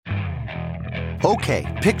Okay,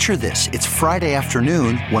 picture this. It's Friday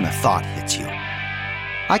afternoon when a thought hits you.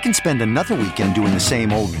 I can spend another weekend doing the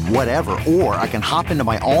same old whatever, or I can hop into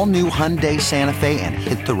my all-new Hyundai Santa Fe and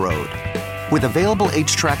hit the road. With available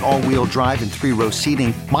H-Track all-wheel drive and 3-row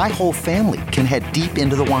seating, my whole family can head deep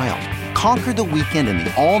into the wild. Conquer the weekend in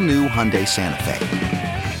the all-new Hyundai Santa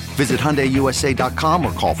Fe. Visit HyundaiUSA.com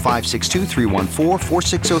or call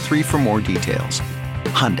 562-314-4603 for more details.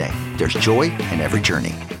 Hyundai, there's joy in every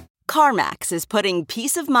journey. CarMax is putting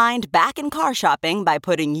peace of mind back in car shopping by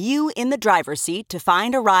putting you in the driver's seat to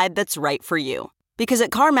find a ride that's right for you. Because at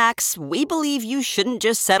CarMax, we believe you shouldn't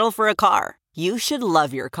just settle for a car. You should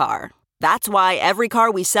love your car. That's why every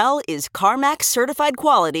car we sell is CarMax certified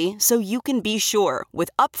quality, so you can be sure with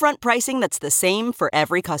upfront pricing that's the same for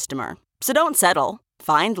every customer. So don't settle.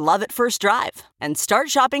 Find love at first drive and start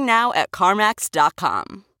shopping now at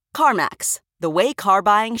CarMax.com. CarMax, the way car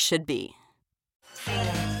buying should be.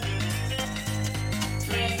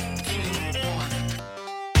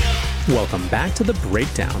 Welcome back to The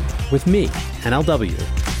Breakdown with me, NLW.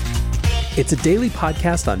 It's a daily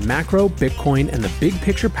podcast on macro, Bitcoin, and the big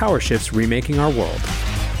picture power shifts remaking our world.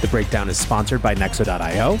 The Breakdown is sponsored by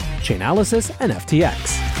Nexo.io, Chainalysis, and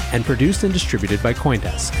FTX, and produced and distributed by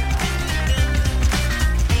CoinDesk.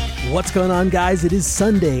 What's going on, guys? It is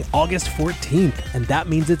Sunday, August 14th, and that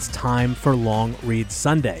means it's time for Long Read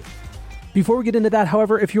Sunday. Before we get into that,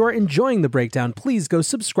 however, if you are enjoying The Breakdown, please go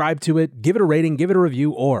subscribe to it, give it a rating, give it a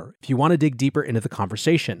review, or if you want to dig deeper into the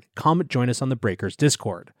conversation, come join us on the Breakers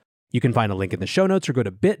Discord. You can find a link in the show notes or go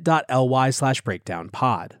to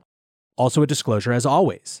bit.ly/breakdownpod. Also a disclosure as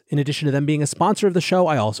always, in addition to them being a sponsor of the show,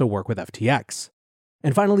 I also work with FTX.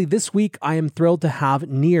 And finally, this week, I am thrilled to have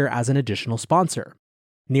Near as an additional sponsor.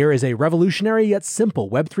 Near is a revolutionary yet simple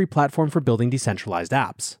Web3 platform for building decentralized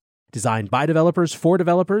apps. Designed by developers for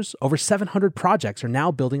developers, over 700 projects are now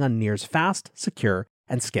building on Near's fast, secure,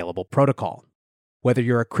 and scalable protocol. Whether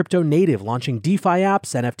you're a crypto native launching DeFi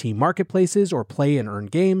apps, NFT marketplaces, or play and earn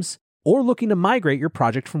games, or looking to migrate your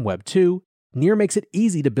project from Web 2, Near makes it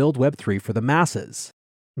easy to build Web 3 for the masses.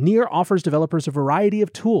 Near offers developers a variety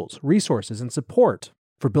of tools, resources, and support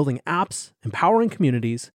for building apps, empowering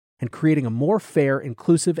communities, and creating a more fair,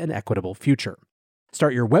 inclusive, and equitable future.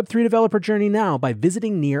 Start your Web3 developer journey now by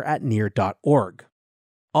visiting Near at near.org.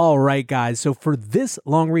 All right, guys, so for this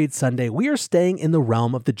Long Read Sunday, we are staying in the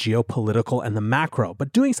realm of the geopolitical and the macro,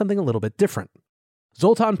 but doing something a little bit different.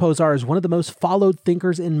 Zoltan Pozsar is one of the most followed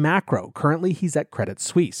thinkers in macro. Currently, he's at Credit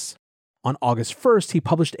Suisse. On August 1st, he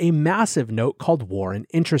published a massive note called War and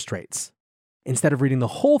Interest Rates. Instead of reading the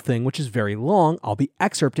whole thing, which is very long, I'll be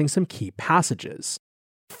excerpting some key passages.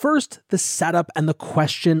 First, the setup and the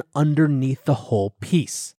question underneath the whole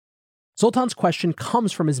piece. Zoltan's question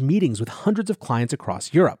comes from his meetings with hundreds of clients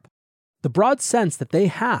across Europe. The broad sense that they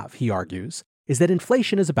have, he argues, is that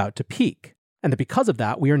inflation is about to peak, and that because of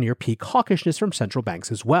that, we are near peak hawkishness from central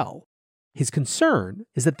banks as well. His concern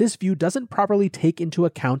is that this view doesn't properly take into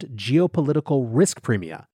account geopolitical risk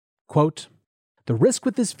premia. Quote, "The risk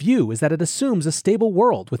with this view is that it assumes a stable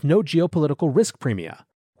world with no geopolitical risk premia,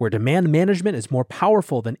 where demand management is more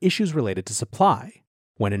powerful than issues related to supply,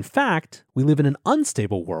 when in fact, we live in an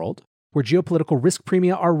unstable world where geopolitical risk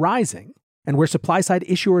premia are rising, and where supply-side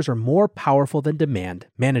issuers are more powerful than demand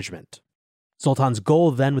management." Zoltan's goal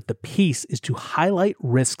then with the piece is to highlight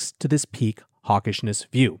risks to this peak hawkishness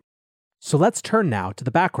view. So let's turn now to the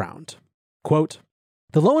background. Quote,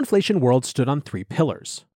 "The low inflation world stood on 3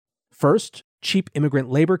 pillars. First, cheap immigrant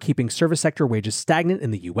labor keeping service sector wages stagnant in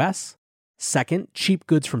the US. Second, cheap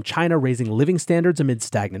goods from China raising living standards amid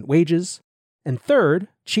stagnant wages. And third,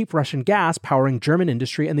 cheap Russian gas powering German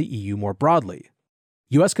industry and the EU more broadly.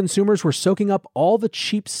 US consumers were soaking up all the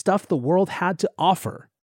cheap stuff the world had to offer.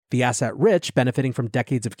 The asset-rich, benefiting from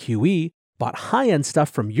decades of QE, bought high-end stuff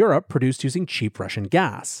from Europe produced using cheap Russian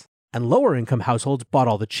gas. And lower-income households bought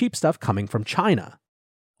all the cheap stuff coming from China.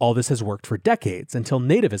 All this has worked for decades until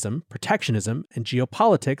nativism, protectionism, and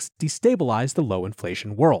geopolitics destabilized the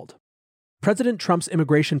low-inflation world. President Trump's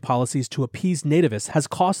immigration policies to appease nativists has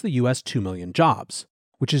cost the U.S. 2 million jobs,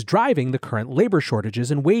 which is driving the current labor shortages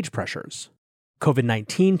and wage pressures.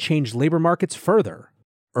 COVID-19 changed labor markets further.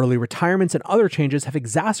 Early retirements and other changes have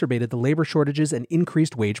exacerbated the labor shortages and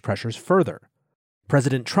increased wage pressures further.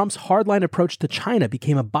 President Trump's hardline approach to China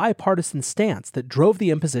became a bipartisan stance that drove the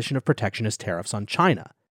imposition of protectionist tariffs on China,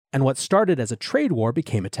 and what started as a trade war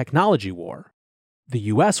became a technology war. The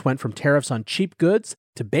U.S. went from tariffs on cheap goods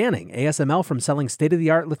to banning ASML from selling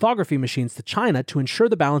state-of-the-art lithography machines to China to ensure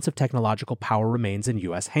the balance of technological power remains in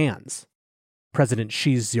U.S. hands. President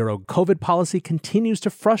Xi's zero-COVID policy continues to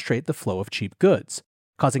frustrate the flow of cheap goods,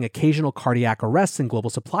 causing occasional cardiac arrests in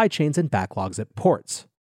global supply chains and backlogs at ports.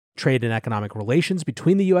 Trade and economic relations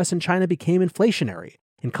between the US and China became inflationary,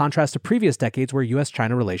 in contrast to previous decades where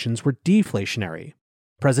US-China relations were deflationary.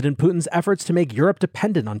 President Putin's efforts to make Europe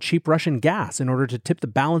dependent on cheap Russian gas in order to tip the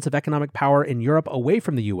balance of economic power in Europe away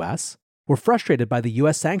from the US were frustrated by the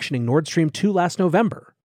US sanctioning Nord Stream 2 last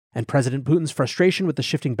November. And President Putin's frustration with the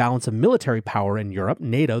shifting balance of military power in Europe,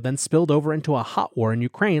 NATO, then spilled over into a hot war in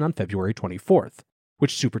Ukraine on February 24th,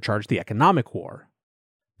 which supercharged the economic war.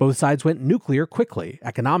 Both sides went nuclear quickly,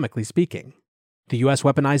 economically speaking. The US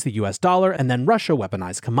weaponized the US dollar, and then Russia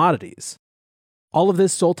weaponized commodities. All of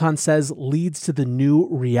this, Zoltan says, leads to the new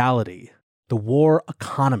reality, the war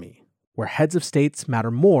economy, where heads of states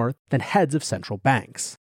matter more than heads of central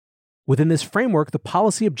banks. Within this framework, the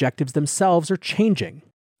policy objectives themselves are changing.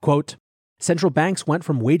 Quote, central banks went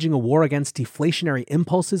from waging a war against deflationary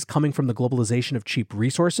impulses coming from the globalization of cheap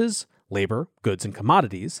resources, labor, goods, and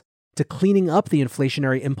commodities, to cleaning up the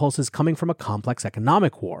inflationary impulses coming from a complex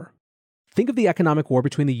economic war. Think of the economic war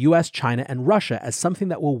between the US, China, and Russia as something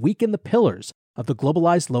that will weaken the pillars of the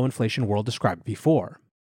globalized low-inflation world described before.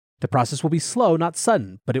 The process will be slow, not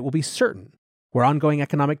sudden, but it will be certain, where ongoing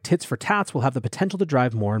economic tits for tats will have the potential to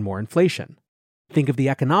drive more and more inflation. Think of the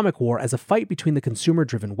economic war as a fight between the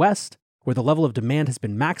consumer-driven West, where the level of demand has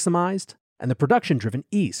been maximized, and the production-driven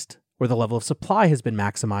East, where the level of supply has been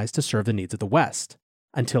maximized to serve the needs of the West,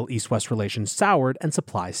 until East-West relations soured and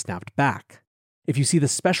supply snapped back. If you see the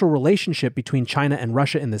special relationship between China and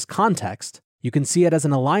Russia in this context, you can see it as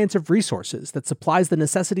an alliance of resources that supplies the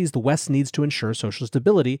necessities the West needs to ensure social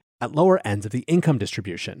stability at lower ends of the income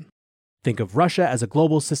distribution. Think of Russia as a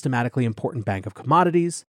global systematically important bank of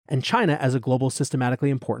commodities, and China as a global systematically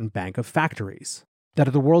important bank of factories, that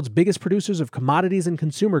are the world's biggest producers of commodities and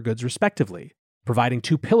consumer goods respectively, providing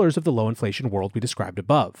two pillars of the low-inflation world we described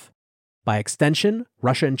above. By extension,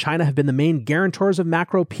 Russia and China have been the main guarantors of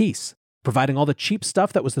macro peace, providing all the cheap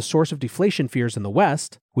stuff that was the source of deflation fears in the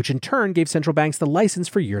West, which in turn gave central banks the license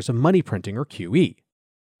for years of money printing or QE.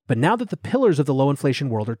 But now that the pillars of the low-inflation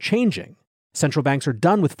world are changing, central banks are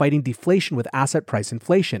done with fighting deflation with asset price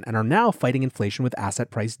inflation and are now fighting inflation with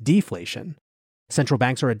asset price deflation. Central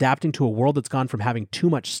banks are adapting to a world that's gone from having too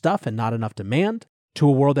much stuff and not enough demand to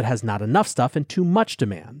a world that has not enough stuff and too much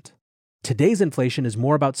demand. Today's inflation is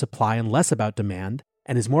more about supply and less about demand,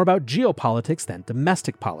 and is more about geopolitics than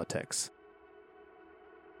domestic politics.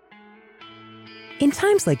 In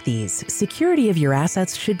times like these, security of your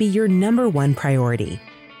assets should be your number one priority.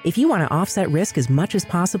 If you want to offset risk as much as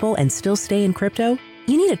possible and still stay in crypto,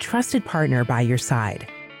 you need a trusted partner by your side.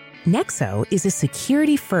 Nexo is a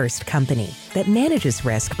security-first company that manages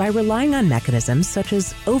risk by relying on mechanisms such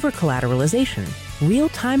as over-collateralization,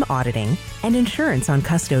 real-time auditing, and insurance on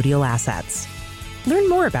custodial assets. Learn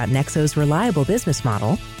more about Nexo's reliable business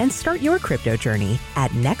model and start your crypto journey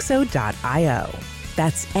at nexo.io.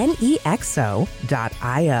 That's nexo.io.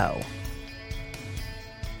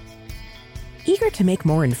 Eager to make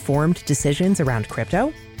more informed decisions around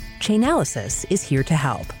crypto? Chainalysis is here to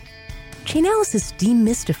help. Chainalysis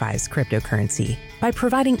demystifies cryptocurrency by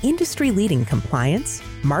providing industry-leading compliance,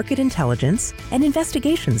 market intelligence, and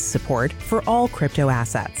investigations support for all crypto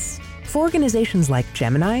assets. For organizations like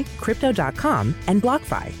Gemini, Crypto.com, and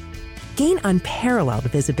BlockFi. Gain unparalleled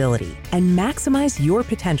visibility and maximize your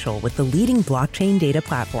potential with the leading blockchain data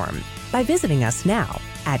platform by visiting us now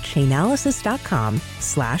at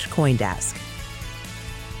chainalysis.com/Coindesk.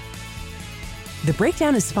 The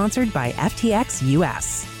breakdown is sponsored by FTX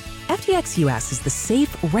US. FTX US is the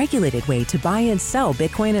safe, regulated way to buy and sell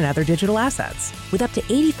Bitcoin and other digital assets with up to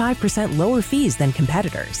 85% lower fees than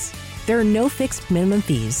competitors. There are no fixed minimum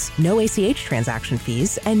fees, no ACH transaction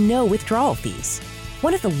fees, and no withdrawal fees.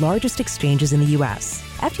 One of the largest exchanges in the US,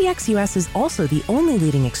 FTX US is also the only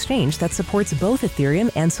leading exchange that supports both Ethereum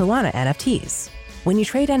and Solana NFTs. When you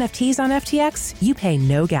trade NFTs on FTX, you pay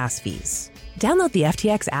no gas fees. Download the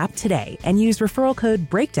FTX app today and use referral code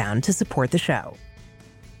BREAKDOWN to support the show.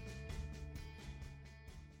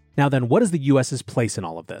 Now then, what is the US's place in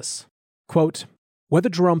all of this? Quote, whether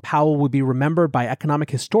Jerome Powell will be remembered by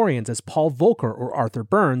economic historians as Paul Volcker or Arthur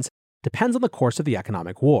Burns depends on the course of the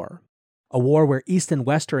economic war. A war where East and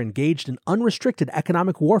West are engaged in unrestricted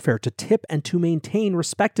economic warfare to tip and to maintain,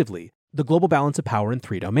 respectively, the global balance of power in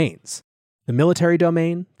three domains: the military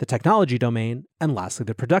domain, the technology domain, and lastly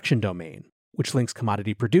the production domain, which links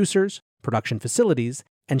commodity producers, production facilities,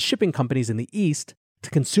 and shipping companies in the East to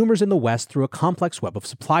consumers in the West through a complex web of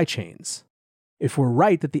supply chains. If we're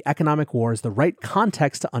right that the economic war is the right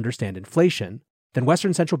context to understand inflation, then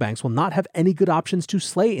Western central banks will not have any good options to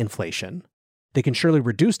slay inflation. They can surely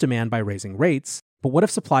reduce demand by raising rates, But what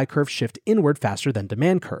if supply curves shift inward faster than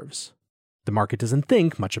demand curves? The market doesn't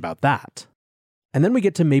think much about that. And then we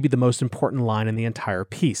get to maybe the most important line in the entire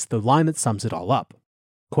piece, the line that sums it all up.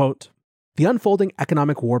 Quote, "The unfolding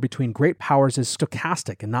economic war between great powers is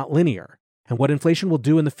stochastic and not linear, and what inflation will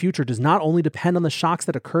do in the future does not only depend on the shocks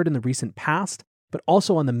that occurred in the recent past, but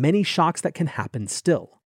also on the many shocks that can happen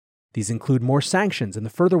still. These include more sanctions and the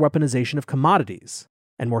further weaponization of commodities,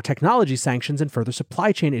 and more technology sanctions and further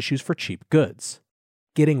supply chain issues for cheap goods.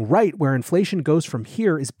 Getting right where inflation goes from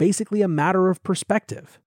here is basically a matter of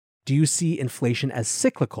perspective. Do you see inflation as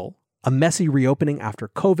cyclical, a messy reopening after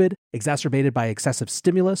COVID, exacerbated by excessive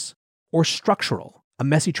stimulus, or structural, a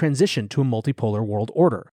messy transition to a multipolar world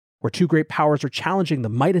order, where two great powers are challenging the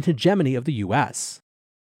might and hegemony of the US?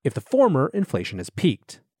 If the former, inflation has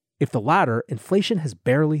peaked. If the latter, inflation has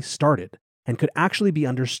barely started, and could actually be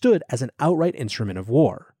understood as an outright instrument of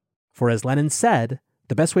war. For as Lenin said,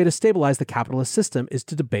 the best way to stabilize the capitalist system is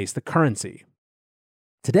to debase the currency.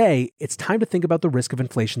 Today, it's time to think about the risk of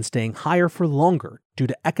inflation staying higher for longer due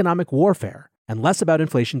to economic warfare, and less about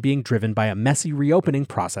inflation being driven by a messy reopening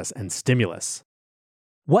process and stimulus.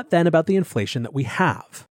 What then about the inflation that we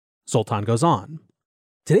have? Zoltan goes on.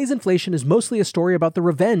 Today's inflation is mostly a story about the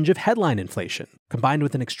revenge of headline inflation, combined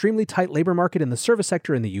with an extremely tight labor market in the service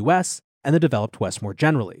sector in the US and the developed West more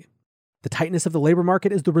generally. The tightness of the labor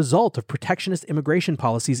market is the result of protectionist immigration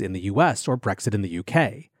policies in the US or Brexit in the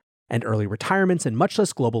UK, and early retirements and much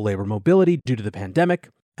less global labor mobility due to the pandemic,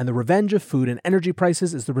 and the revenge of food and energy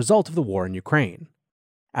prices is the result of the war in Ukraine.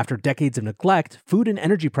 After decades of neglect, food and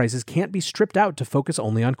energy prices can't be stripped out to focus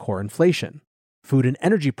only on core inflation. Food and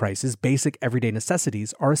energy prices, basic everyday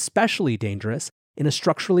necessities, are especially dangerous in a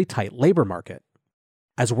structurally tight labor market.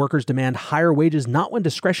 As workers demand higher wages not when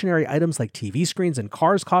discretionary items like TV screens and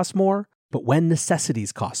cars cost more, but when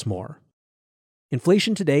necessities cost more.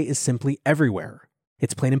 Inflation today is simply everywhere.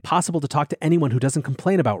 It's plain impossible to talk to anyone who doesn't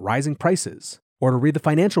complain about rising prices, or to read the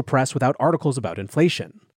financial press without articles about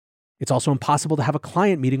inflation. It's also impossible to have a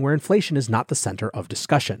client meeting where inflation is not the center of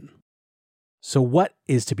discussion. So what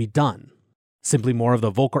is to be done? Simply more of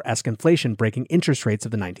the Volcker-esque inflation breaking interest rates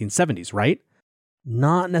of the 1970s, right?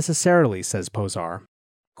 Not necessarily, says Posar.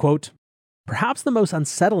 Quote, "Perhaps the most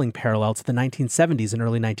unsettling parallel to the 1970s and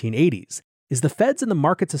early 1980s is the Fed's and the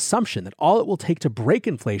market's assumption that all it will take to break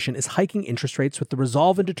inflation is hiking interest rates with the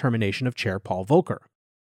resolve and determination of Chair Paul Volcker.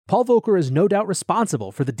 Paul Volcker is no doubt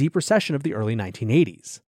responsible for the deep recession of the early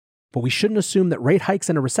 1980s. But we shouldn't assume that rate hikes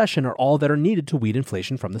and a recession are all that are needed to weed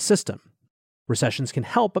inflation from the system. Recessions can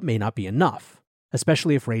help but may not be enough,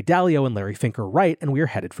 especially if Ray Dalio and Larry Fink are right and we are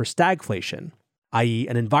headed for stagflation, i.e.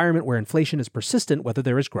 an environment where inflation is persistent whether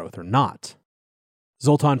there is growth or not."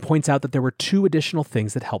 Zoltan points out that there were two additional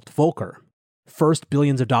things that helped Volcker. First,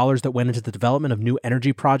 billions of dollars that went into the development of new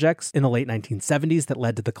energy projects in the late 1970s that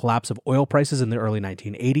led to the collapse of oil prices in the early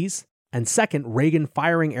 1980s. And second, Reagan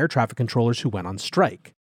firing air traffic controllers who went on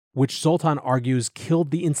strike, which Zoltan argues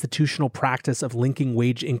killed the institutional practice of linking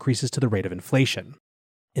wage increases to the rate of inflation.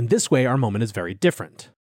 In this way, our moment is very different.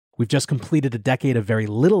 We've just completed a decade of very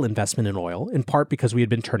little investment in oil, in part because we had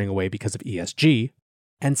been turning away because of ESG,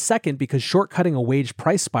 and second, because shortcutting a wage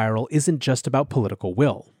price spiral isn't just about political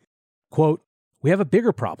will. Quote, "We have a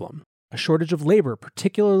bigger problem, a shortage of labor,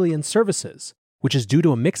 particularly in services, which is due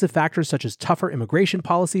to a mix of factors such as tougher immigration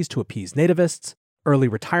policies to appease nativists, early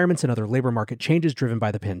retirements and other labor market changes driven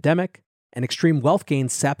by the pandemic, and extreme wealth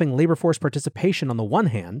gains sapping labor force participation on the one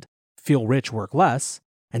hand, feel rich, work less,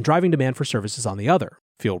 and driving demand for services on the other,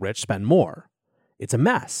 feel rich, spend more. It's a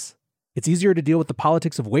mess. It's easier to deal with the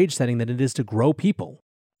politics of wage setting than it is to grow people.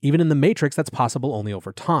 Even in the matrix, that's possible only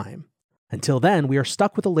over time. Until then, we are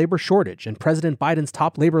stuck with a labor shortage, and President Biden's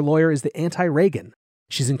top labor lawyer is the anti-Reagan.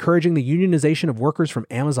 She's encouraging the unionization of workers from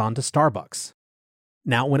Amazon to Starbucks.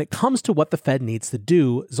 Now, when it comes to what the Fed needs to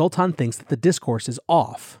do, Zoltan thinks that the discourse is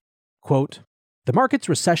off. Quote, "The market's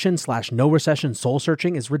recession/no recession soul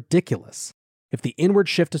searching is ridiculous. If the inward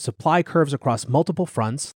shift of supply curves across multiple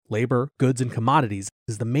fronts, labor, goods, and commodities,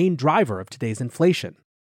 is the main driver of today's inflation,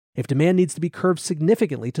 if demand needs to be curbed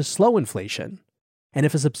significantly to slow inflation, and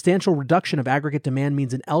if a substantial reduction of aggregate demand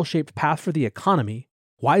means an L-shaped path for the economy,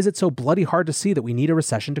 why is it so bloody hard to see that we need a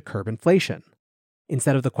recession to curb inflation?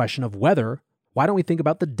 Instead of the question of whether, why don't we think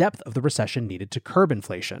about the depth of the recession needed to curb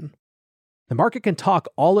inflation? The market can talk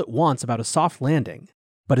all it wants about a soft landing,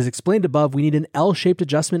 but as explained above, we need an L-shaped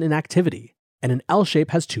adjustment in activity, and an L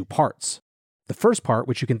shape has two parts. The first part,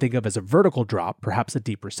 which you can think of as a vertical drop, perhaps a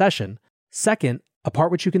deep recession. Second, a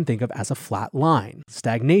part which you can think of as a flat line,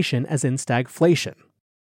 stagnation as in stagflation.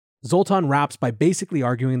 Zoltan wraps by basically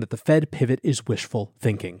arguing that the Fed pivot is wishful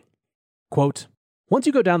thinking. Quote, Once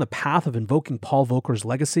you go down the path of invoking Paul Volcker's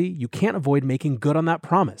legacy, you can't avoid making good on that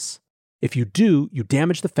promise. If you do, you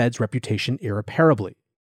damage the Fed's reputation irreparably.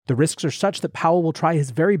 The risks are such that Powell will try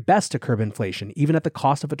his very best to curb inflation, even at the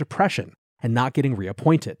cost of a depression, and not getting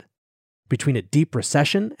reappointed. Between a deep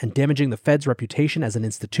recession and damaging the Fed's reputation as an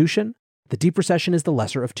institution, the deep recession is the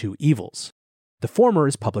lesser of two evils. The former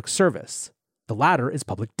is public service. The latter is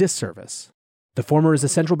public disservice. The former is a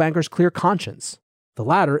central banker's clear conscience. The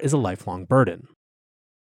latter is a lifelong burden.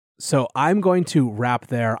 So I'm going to wrap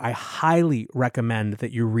there. I highly recommend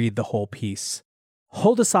that you read the whole piece.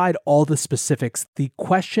 Hold aside all the specifics. The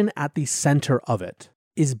question at the center of it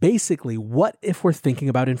is basically, what if we're thinking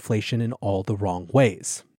about inflation in all the wrong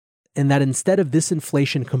ways? And that instead of this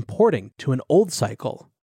inflation comporting to an old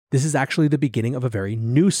cycle, this is actually the beginning of a very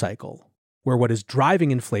new cycle, where what is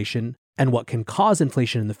driving inflation and what can cause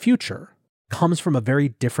inflation in the future comes from a very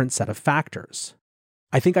different set of factors.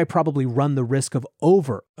 I think I probably run the risk of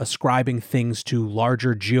over-ascribing things to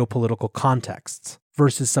larger geopolitical contexts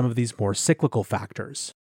versus some of these more cyclical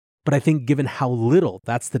factors. But I think given how little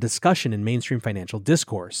that's the discussion in mainstream financial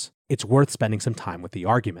discourse, it's worth spending some time with the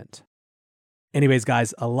argument. Anyways,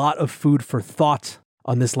 guys, a lot of food for thought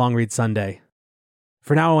on this Long Read Sunday.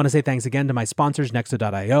 For now, I want to say thanks again to my sponsors,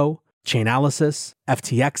 Nexo.io, Chainalysis,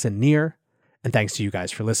 FTX, and Near, and thanks to you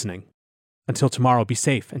guys for listening. Until tomorrow, be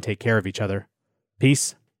safe and take care of each other.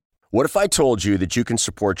 Peace. What if I told you that you can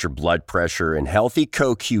support your blood pressure and healthy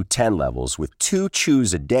CoQ10 levels with 2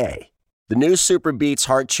 chews a day? The new Super Beats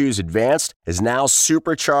Heart Chews Advanced is now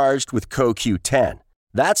supercharged with CoQ10.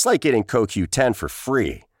 That's like getting CoQ10 for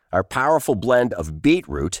free. Our powerful blend of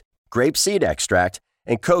beetroot, grapeseed extract,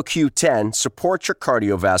 and CoQ10 supports your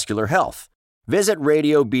cardiovascular health. Visit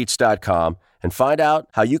radiobeats.com and find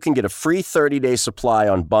out how you can get a free 30-day supply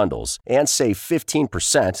on bundles and save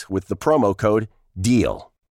 15% with the promo code DEAL.